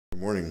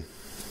Morning.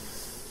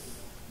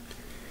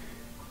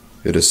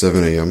 It is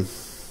 7 a.m.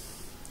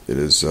 It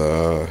is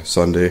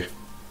Sunday,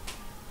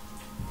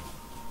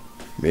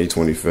 May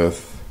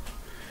 25th,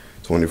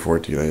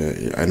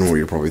 2014. I know what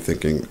you're probably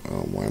thinking.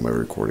 Why am I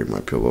recording my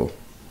pillow?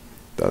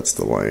 That's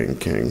the Lion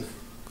King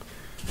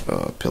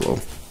pillow.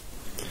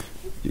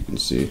 You can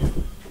see.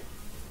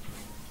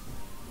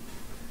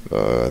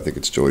 I think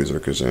it's Jody's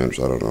or Cassandra's.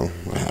 I don't know.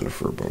 I had it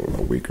for about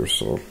a week or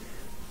so.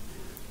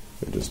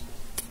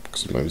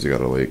 Sometimes you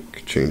gotta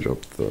like change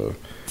up the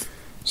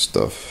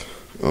stuff.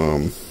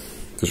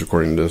 Just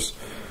recording this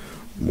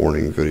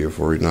morning video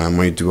for you. Now I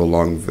might do a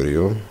long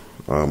video.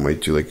 I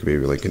might do maybe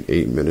an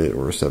 8-minute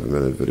or a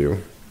 7-minute video.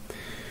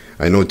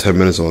 I know 10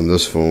 minutes on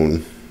this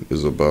phone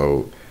is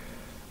about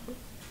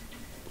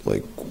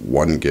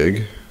 1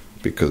 gig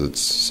because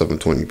it's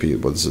 720p,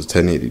 but this is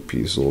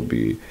 1080p, so it'll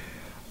be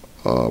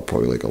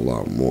probably a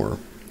lot more.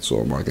 So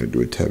I'm not gonna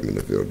do a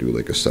 10-minute video. I'll do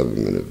a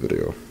 7-minute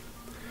video.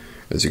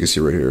 As you can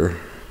see right here.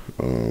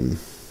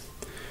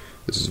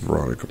 This is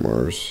Veronica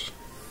Mars,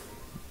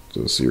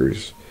 the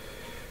series,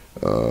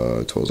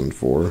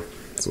 2004,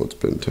 so it's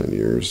been 10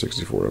 years,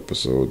 64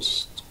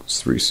 episodes,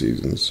 it's 3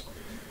 seasons,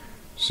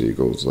 see it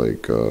goes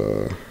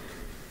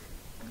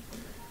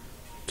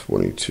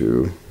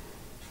 22,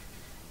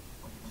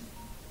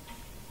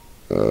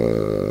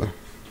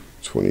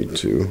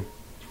 22,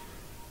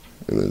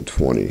 and then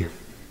 20.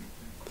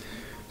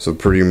 So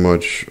pretty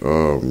much,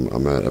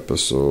 I'm at I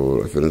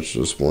finished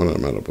this one,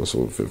 I'm at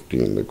episode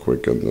 15, The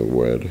Quick and the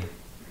Wed.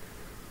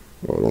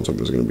 Oh, don't tell me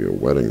there's going to be a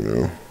wedding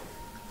now.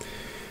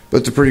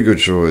 But it's a pretty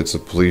good show. It's a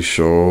police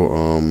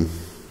show.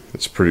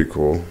 It's pretty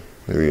cool.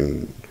 I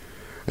mean,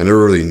 I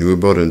never really knew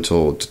about it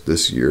until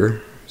this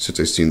year, since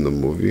I seen the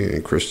movie,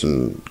 and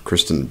Kristen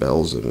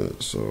Bell's in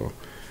it, so,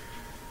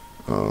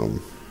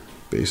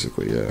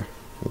 basically, yeah,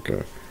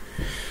 okay.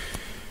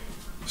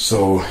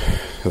 So,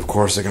 of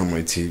course, I got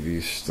my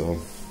TV still.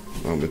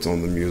 It's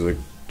on the music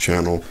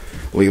channel.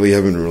 Lately,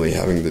 I've been really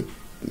having the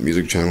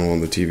music channel on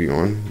the TV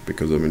on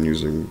because I've been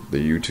using the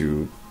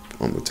YouTube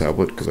on the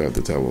tablet because I have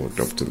the tablet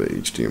hooked up to the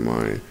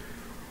HDMI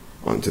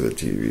onto the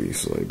TV,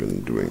 so I've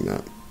been doing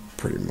that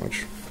pretty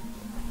much.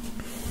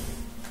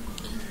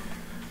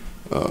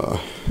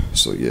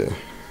 So yeah,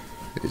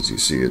 as you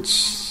see, it's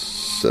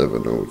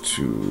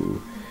 7:02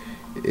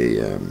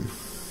 a.m.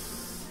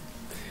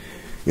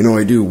 You know,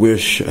 I do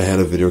wish I had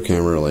a video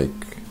camera like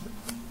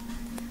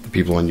the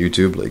people on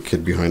YouTube, like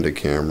Kid Behind a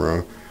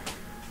Camera.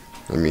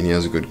 I mean, he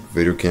has good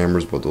video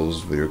cameras, but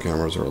those video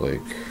cameras are like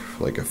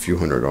a few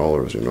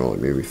 $100s, you know, like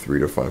maybe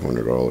 $300 to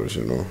 $500,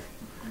 you know.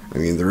 I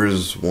mean, there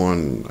is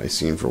one I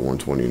seen for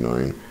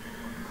 $129,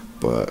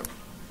 but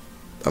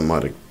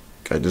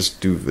I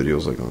just do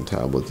videos on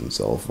tablets and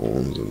cell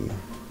phones, and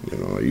you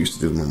know, I used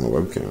to do them on my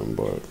webcam,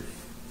 but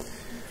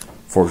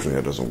fortunately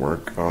that doesn't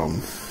work. I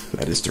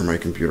just turned my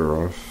computer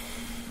off,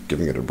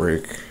 giving it a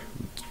break.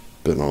 It's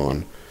been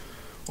on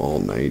all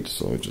night,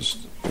 so I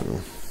just, you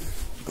know,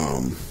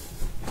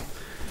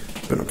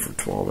 been up for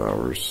 12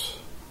 hours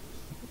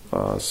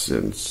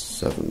since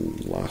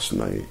 7 last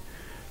night.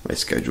 My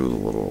schedule is a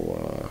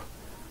little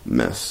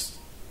messed.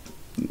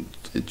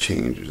 It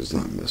changes. It's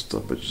not messed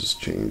up. It just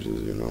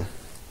changes, you know.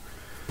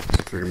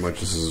 So pretty much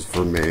this is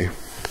for May,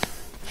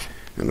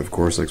 and of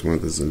course next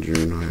month is in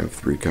June. I have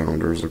 3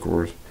 calendars, of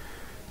course.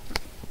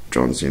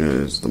 John Cena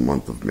is the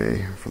month of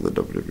May for the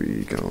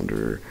WWE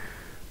calendar.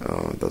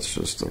 That's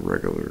just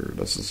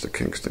the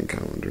Kingston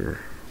calendar.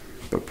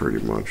 But pretty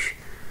much,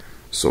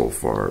 so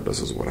far, this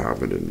is what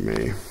happened in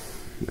May.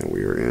 And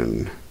we are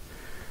in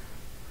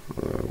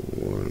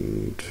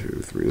 1,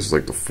 2, 3. This is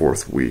the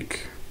 4th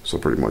week. So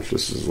pretty much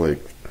this is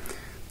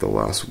the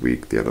last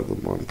week, the end of the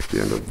month,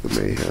 the end of the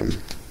mayhem.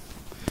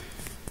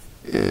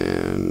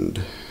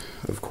 And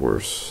of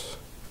course,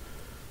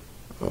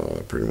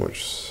 pretty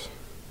much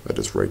I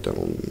just write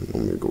down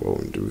when we go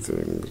out and do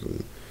things.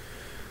 And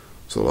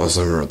so last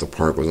time we were at the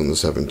park was on the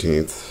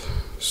 17th.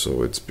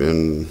 So it's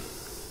been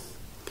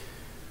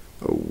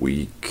a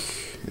week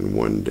and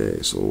 1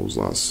 day. So it was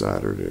last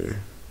Saturday,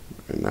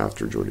 and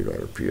after Jody got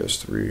her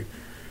PS3.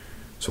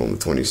 So on the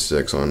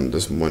 26th, on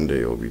this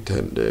Monday, it'll be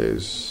 10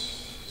 days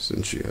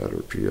since she had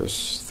her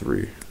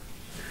PS3.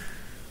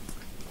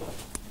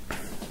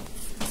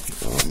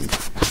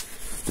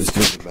 Just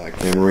doing the back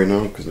camera right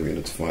now because I mean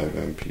it's 5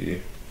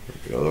 MP.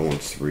 The other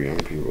one's 3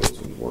 MP, but this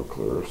one's more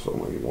clear, so it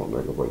might be 1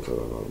 megabyte. I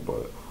don't know,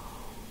 but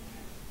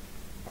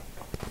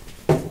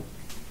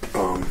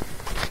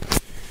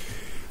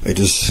I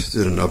just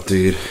did an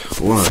update.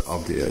 Well, not an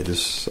update.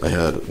 I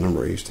had,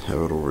 remember I used to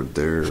have it over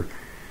there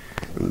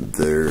and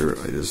there.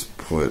 I just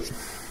put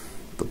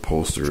the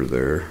poster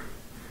there.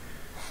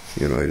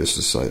 You know, I just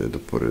decided to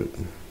put it,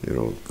 you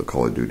know, the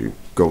Call of Duty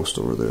Ghost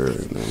over there,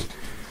 and then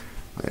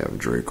I have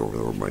Drake over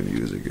there where my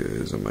music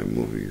is and my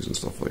movies and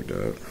stuff like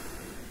that.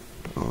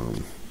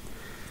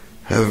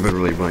 Haven't been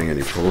really buying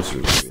any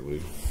posters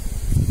lately.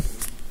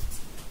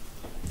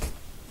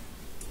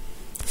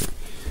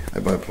 I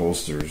buy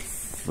posters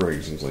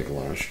since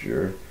last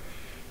year.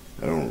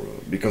 I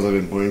don't, because I've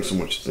been buying so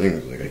much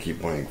things. I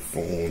keep buying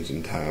phones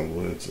and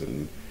tablets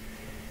and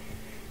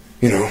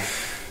you know,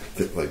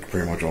 like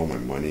pretty much all my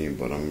money,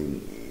 but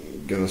I'm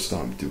gonna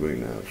stop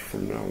doing that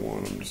from now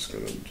on. I'm just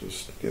gonna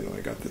you know,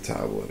 I got the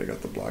tablet, I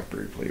got the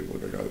BlackBerry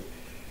Playbook, I got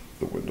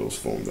the Windows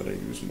Phone that I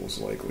use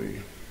most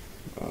likely.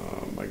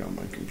 I got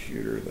my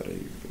computer that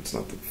it's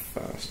not the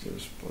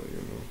fastest, but you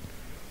know,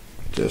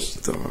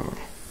 just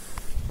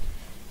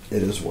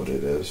it is what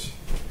it is.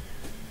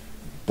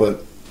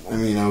 But I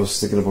mean, I was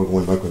thinking about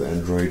going back with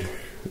Android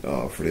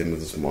for the end of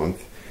this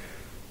month.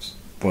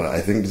 But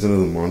I think at the end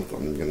of the month,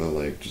 I'm gonna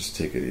like just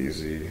take it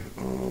easy,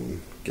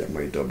 get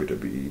my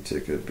WWE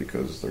ticket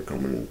because they're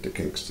coming to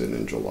Kingston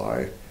in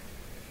July.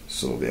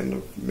 So the end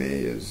of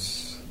May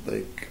is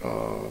like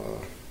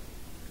on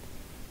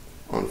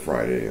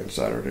Friday and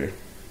Saturday.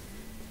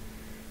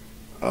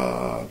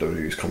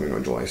 WWE is coming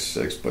on July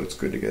 6th, but it's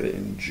good to get it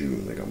in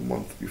June, like a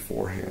month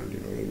beforehand. You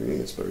know what I mean?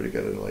 It's better to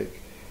get it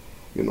like,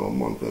 you know, a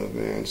month in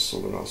advance so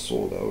they're not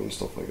sold out and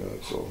stuff like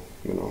that. So,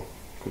 you know,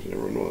 because you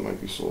never know, they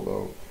might be sold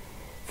out.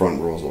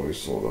 Front row's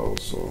always sold out,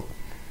 so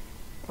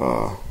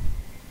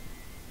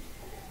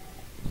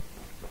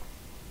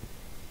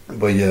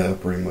but yeah,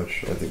 pretty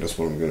much I think that's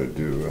what I'm gonna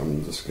do.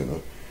 I'm just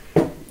gonna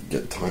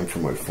get time for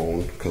my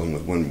phone because I'm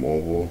with Win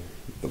Mobile.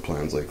 The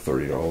plan's like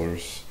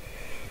 $30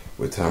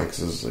 with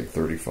taxes like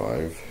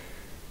 $35,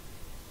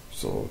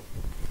 so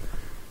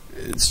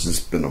it's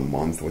just been a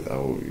month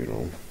without, you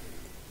know,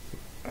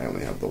 I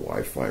only have the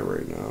Wi-Fi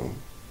right now.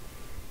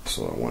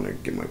 So I want to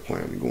get my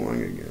plan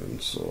going again.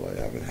 So I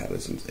haven't had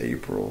it since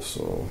April.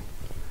 So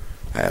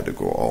I had to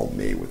go all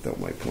May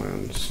without my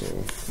plan. So,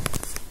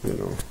 you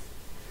know.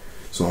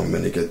 So I'm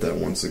going to get that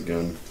once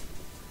again.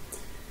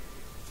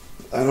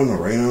 I don't know.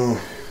 Right now,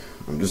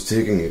 I'm just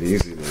taking it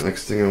easy. The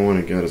next thing I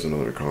want to get is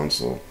another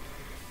console.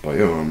 But,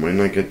 you know, I might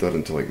not get that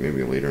until, like,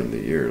 maybe later in the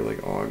year.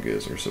 Like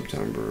August or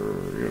September,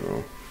 or, you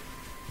know.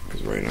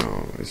 Because right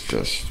now, it's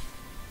just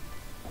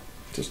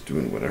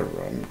doing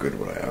whatever. I'm good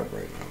what I have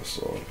right now.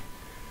 So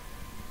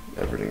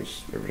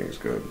everything's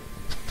good.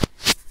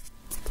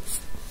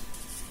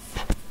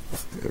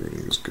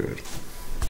 Everything is good.